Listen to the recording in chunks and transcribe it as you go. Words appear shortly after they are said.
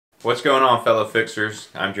What's going on, fellow fixers?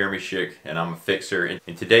 I'm Jeremy Schick and I'm a fixer.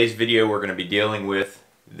 In today's video we're going to be dealing with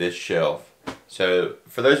this shelf. So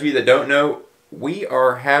for those of you that don't know, we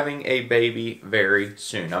are having a baby very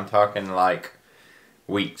soon. I'm talking like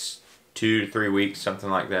weeks, 2 to 3 weeks,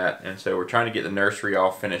 something like that. And so we're trying to get the nursery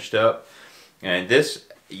all finished up. And this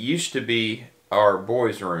used to be our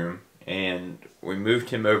boy's room, and we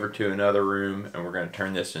moved him over to another room and we're going to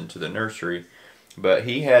turn this into the nursery. But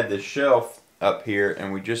he had this shelf up here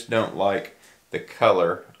and we just don't like the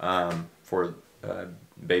color for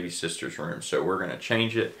baby sister's room, so we're going to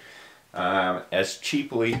change it as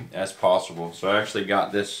cheaply as possible. So I actually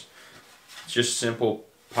got this just simple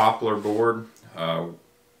poplar board, I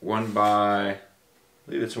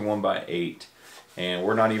believe it's a 1x8, and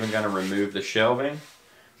we're not even going to remove the shelving.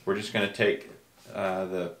 We're just going to take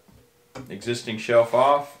the existing shelf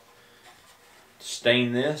off,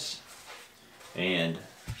 stain this, and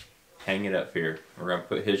hang it up here. We're going to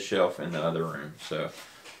put his shelf in the other room. So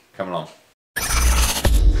come along.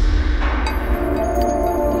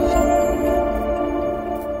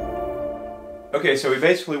 Okay, so we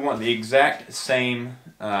basically want the exact same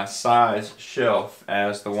size shelf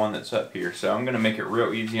as the one that's up here. So I'm going to make it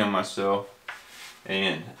real easy on myself,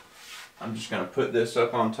 and I'm just going to put this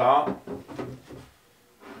up on top.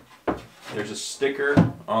 There's a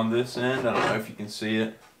sticker on this end. I don't know if you can see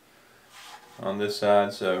it on this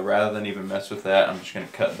side, so rather than even mess with that, I'm just going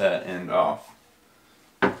to cut that end off.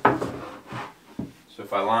 So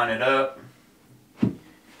if I line it up,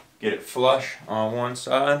 get it flush on one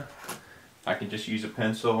side, I can just use a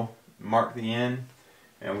pencil, mark the end,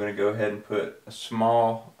 and I'm going to go ahead and put a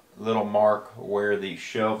small little mark where the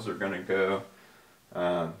shelves are going to go,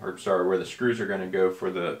 where the screws are going to go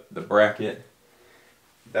for the bracket.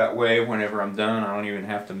 That way, whenever I'm done, I don't even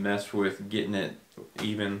have to mess with getting it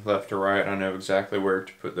even left to right. I know exactly where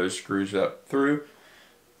to put those screws up through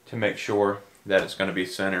to make sure that it's going to be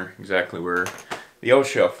center exactly where the old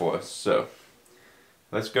shelf was. So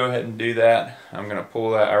let's go ahead and do that. I'm going to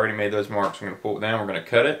pull that. I already made those marks. I'm going to pull it down. We're going to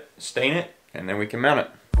cut it, stain it, and then we can mount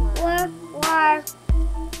it. I'm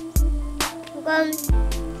going to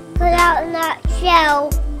put out in that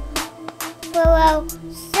shelf for our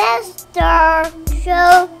sister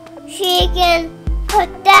so she can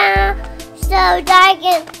put down, so I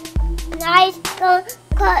can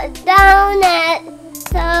cut down it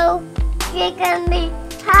so she can be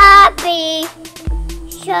happy,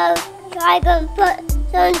 so I can put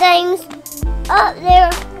some things up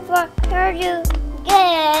there for her to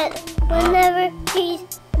get whenever she's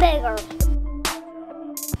bigger.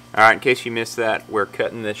 Alright, in case you missed that, we're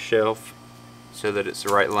cutting this shelf so that it's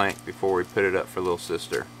the right length before we put it up for little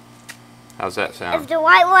sister. How's that sound? If the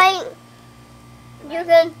right length, you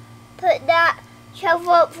can put that shelf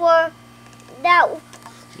up for that.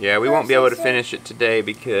 Yeah, we won't be able to finish it today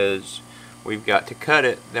because we've got to cut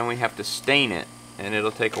it, then we have to stain it, and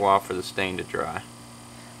it'll take a while for the stain to dry.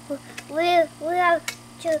 We have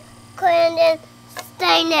to cut it and then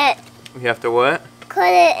stain it. We have to what?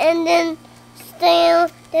 Cut it and then stain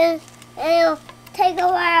it, and it'll take a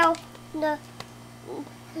while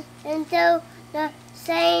until the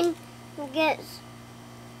stain gets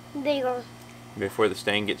bigger. Before the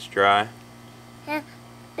stain gets dry? Yeah,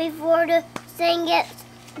 before the stain gets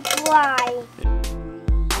dry.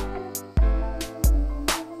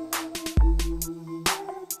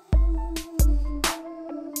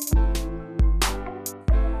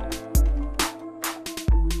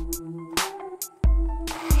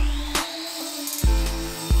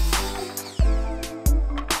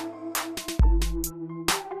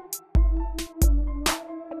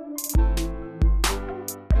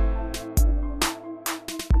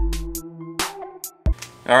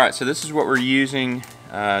 Alright, so this is what we're using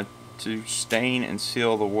to stain and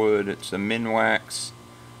seal the wood. It's a Minwax.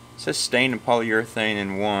 It says stain and polyurethane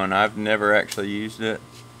in one. I've never actually used it,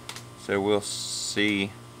 so we'll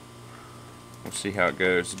see how it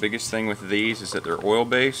goes. The biggest thing with these is that they're oil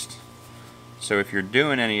based, so if you're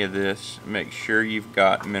doing any of this, make sure you've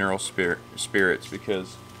got mineral spirits,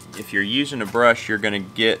 because if you're using a brush, you're going to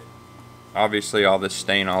get obviously all this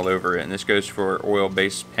stain all over it, and this goes for oil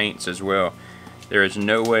based paints as well. There is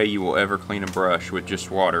no way you will ever clean a brush with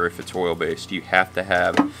just water if it's oil-based. You have to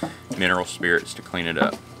have mineral spirits to clean it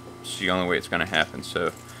up. It's the only way it's going to happen. So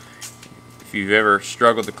if you've ever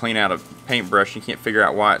struggled to clean out a paintbrush and you can't figure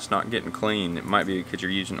out why it's not getting clean, it might be because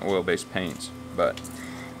you're using oil-based paints. But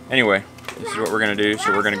anyway, this is what we're going to do.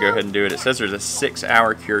 So we're going to go ahead and do it. It says there's a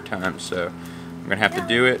 6-hour cure time, so I'm going to have to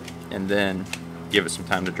do it and then give it some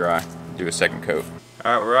time to dry. Do a second coat.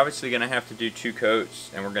 Alright, we're obviously going to have to do 2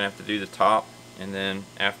 coats, and we're going to have to do the top, and then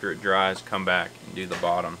after it dries, come back and do the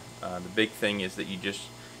bottom. The big thing is that you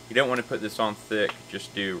You don't want to put this on thick,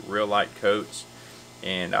 just do real light coats,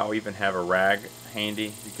 and I'll even have a rag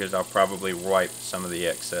handy because I'll probably wipe some of the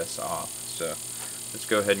excess off. So let's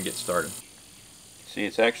go ahead and get started. See,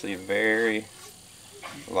 it's actually a very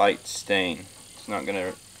light stain. It's not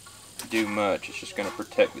going to do much, it's just going to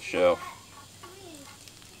protect the shelf.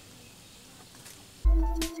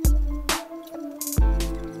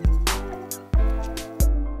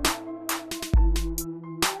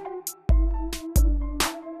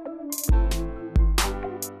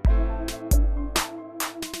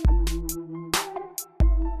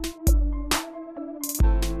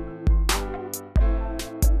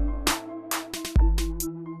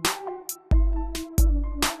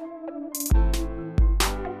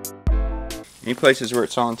 Any places where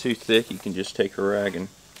it's on too thick, you can just take a rag and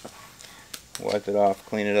wipe it off,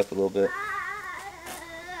 clean it up a little bit.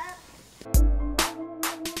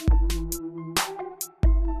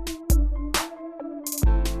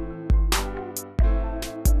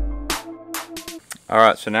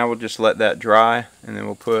 Alright, so now we'll just let that dry, and then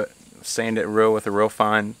we'll sand it with a real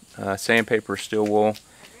fine sandpaper or steel wool,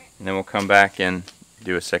 and then we'll come back and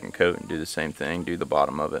do a second coat and do the same thing, do the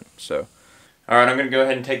bottom of it. So, alright, I'm going to go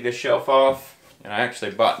ahead and take this shelf off, and I actually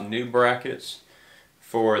bought new brackets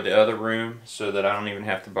for the other room so that I don't even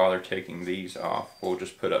have to bother taking these off. We'll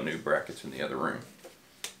just put up new brackets in the other room.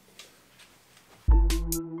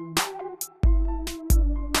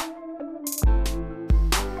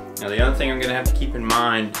 Now the other thing I'm going to have to keep in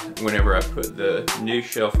mind whenever I put the new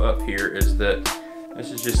shelf up here is that this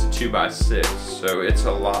is just a 2x6, so it's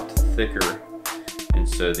a lot thicker, and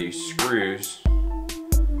so these screws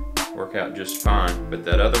work out just fine, but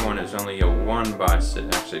that other one is only a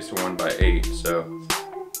 1x6, actually it's a 1x8, so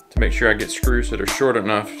to make sure I get screws that are short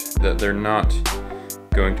enough that they're not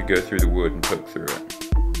going to go through the wood and poke through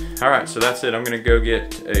it. Alright, so that's it. I'm going to go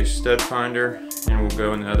get a stud finder and we'll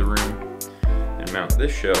go in the other room and mount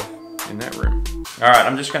this shelf in that room. Alright,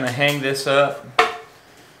 I'm just going to hang this up,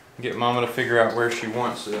 get Mama to figure out where she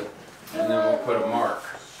wants it, and then we'll put a mark.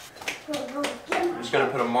 I'm just going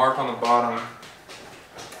to put a mark on the bottom,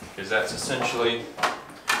 because that's essentially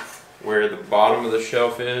where the bottom of the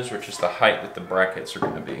shelf is, which is the height that the brackets are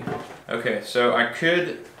going to be. Okay, so I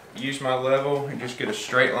could use my level and just get a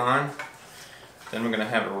straight line. Then we're going to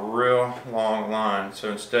have a real long line.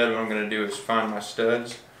 So instead what I'm going to do is find my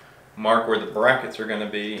studs, mark where the brackets are going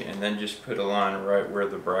to be, and then just put a line right where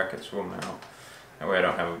the brackets will mount. That way I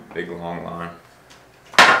don't have a big long line.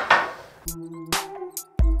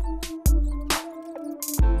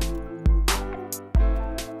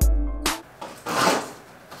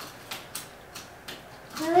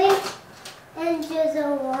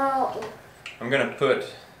 I'm going to put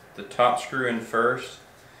the top screw in first,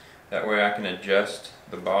 that way I can adjust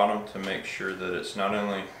the bottom to make sure that it's not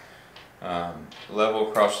only level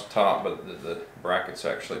across the top, but the brackets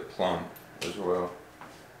actually plumb as well.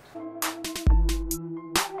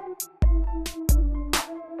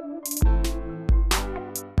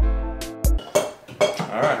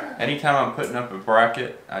 Alright, anytime I'm putting up a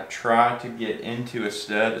bracket, I try to get into a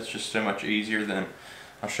stud. It's just so much easier than,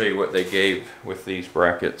 I'll show you what they gave with these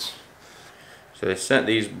brackets. So they sent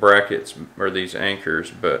these brackets, or these anchors,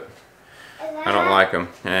 but I don't like them.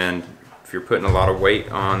 And if you're putting a lot of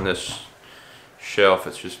weight on this shelf,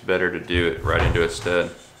 it's just better to do it right into a stud.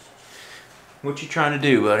 What you trying to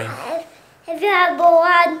do, buddy? If you have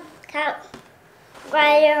blood, come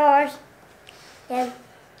grab your horse, then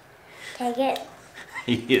take it.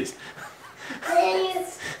 He is.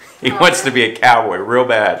 He wants to be a cowboy real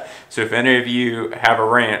bad. So if any of you have a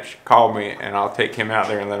ranch, call me and I'll take him out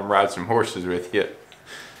there and let him ride some horses with you.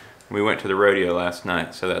 We went to the rodeo last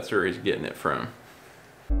night, so that's where he's getting it from.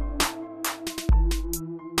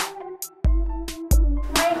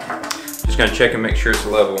 Just gonna check and make sure it's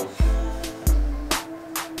level.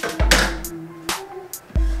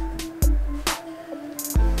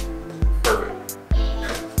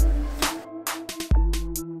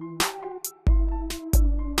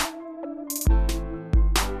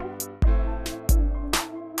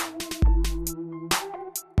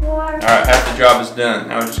 Alright, half the job is done.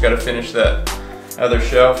 Now we just got to finish that other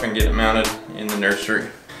shelf and get it mounted in the nursery.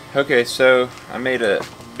 Okay, so I made a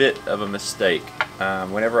bit of a mistake.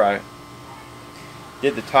 Whenever I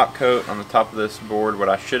did the top coat on the top of this board, what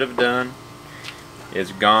I should have done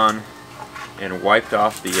is gone and wiped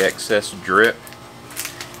off the excess drip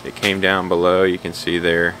that came down below. You can see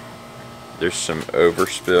there's some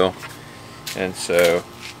overspill, and so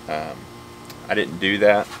I didn't do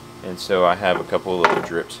that. And so I have a couple of little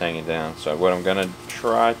drips hanging down. So what I'm going to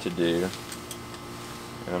try to do,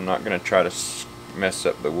 and I'm not going to try to mess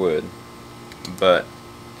up the wood, but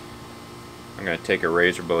I'm going to take a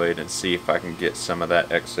razor blade and see if I can get some of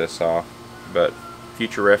that excess off. But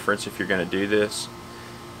future reference, if you're going to do this,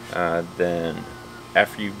 then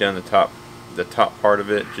after you've done the top part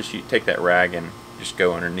of it, just you take that rag and just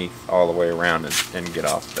go underneath all the way around and get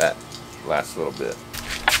off that last little bit.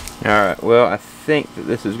 Alright, well, I think that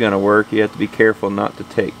this is going to work. You have to be careful not to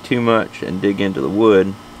take too much and dig into the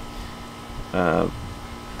wood. But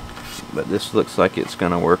this looks like it's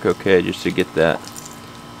going to work okay, just to get that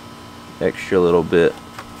extra little bit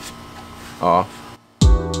off.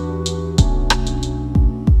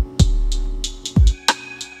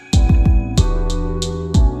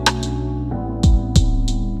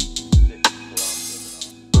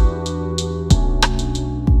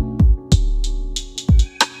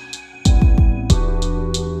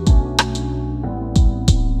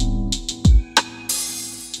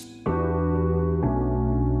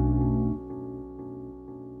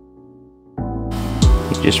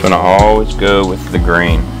 You just want to always go with the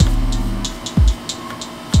grain.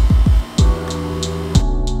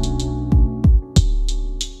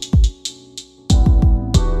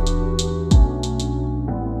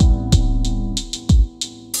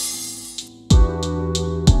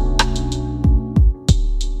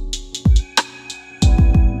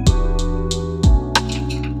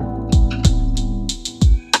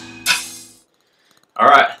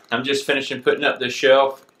 Alright, I'm just finishing putting up this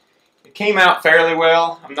shelf. It came out fairly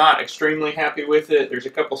well. I'm not extremely happy with it. There's a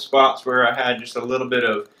couple spots where I had just a little bit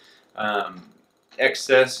of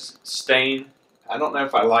excess stain. I don't know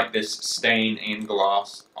if I like this stain and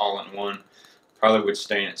gloss all in one. Probably would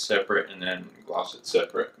stain it separate and then gloss it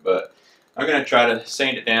separate. But I'm going to try to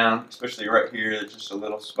sand it down, especially right here. There's just a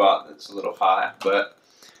little spot that's a little high. But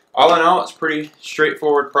all in all, it's a pretty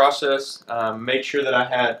straightforward process. Made sure that I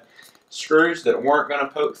had screws that weren't going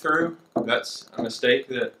to poke through. That's a mistake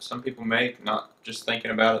that some people make, not just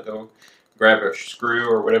thinking about it. They'll grab a screw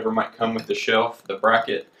or whatever might come with the shelf, the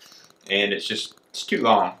bracket, and it's too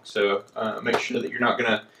long. So make sure that you're not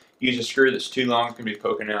going to use a screw that's too long. It's going to be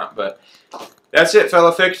poking out. But that's it,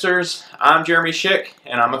 fellow fixers. I'm Jeremy Schick,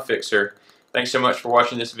 and I'm a fixer. Thanks so much for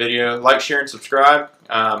watching this video. Like, share, and subscribe.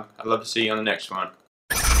 I'd love to see you on the next one.